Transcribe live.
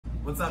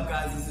What's up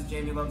guys, this is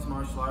Jamie Loves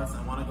Martial Arts.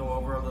 I want to go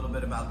over a little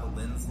bit about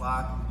the lens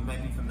lock. You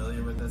might be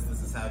familiar with this.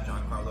 This is how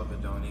Giancarlo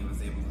Bodoni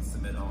was able to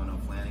submit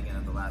Eoghan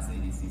at the last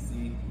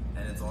ADCC,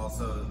 and it's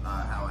also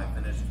how I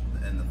finished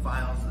in the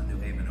finals of the New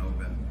Haven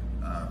Open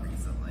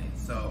recently.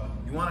 So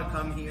you want to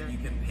come here, you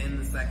can pin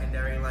the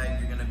secondary leg.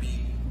 You're going to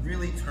be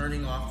really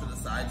turning off to the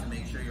side to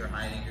make sure you're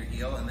hiding your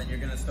heel, and then you're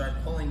going to start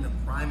pulling the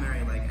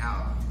primary leg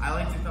out. I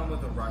like to come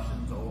with a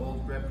Russian toe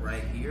hold grip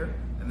right here,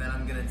 and then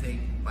I'm going to take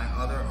my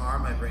other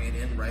arm, I bring it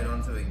in right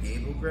onto a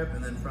gable grip,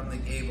 and then from the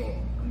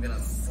gable, I'm going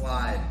to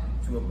slide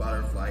to a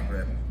butterfly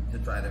grip to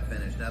try to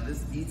finish. Now this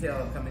detail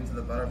of coming to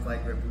the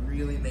butterfly grip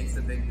really makes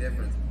a big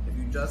difference. If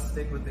you just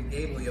stick with the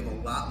gable, you have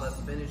a lot less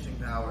finishing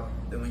power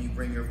than when you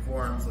bring your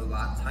forearms a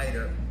lot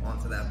tighter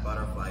onto that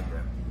butterfly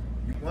grip.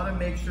 You want to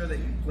make sure that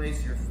you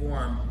place your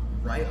forearm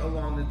right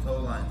along the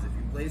toe lines. If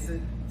you place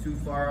it too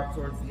far up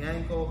towards the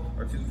ankle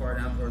or too far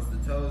down towards the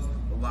toes,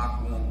 the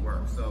lock won't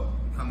work. So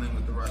come in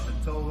with the Russian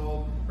toe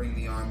hold, bring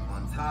the arm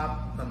on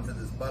top, come to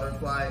this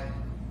butterfly,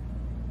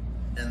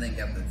 and then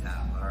get the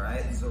tap, all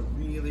right? So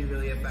really,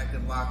 really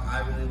effective lock.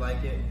 I really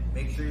like it.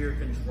 Make sure you're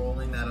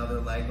controlling that other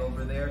leg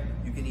over there.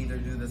 You can either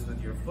do this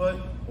with your foot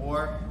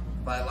or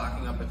by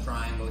locking up a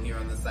triangle here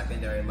on the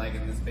secondary leg.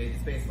 In this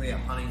it's basically a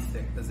hunting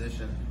stick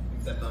position,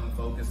 except I'm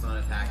focused on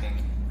attacking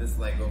this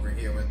leg over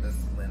here with this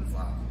lens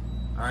lock.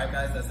 All right,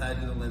 guys, that's how I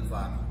do the lens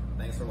lock.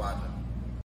 Thanks for watching.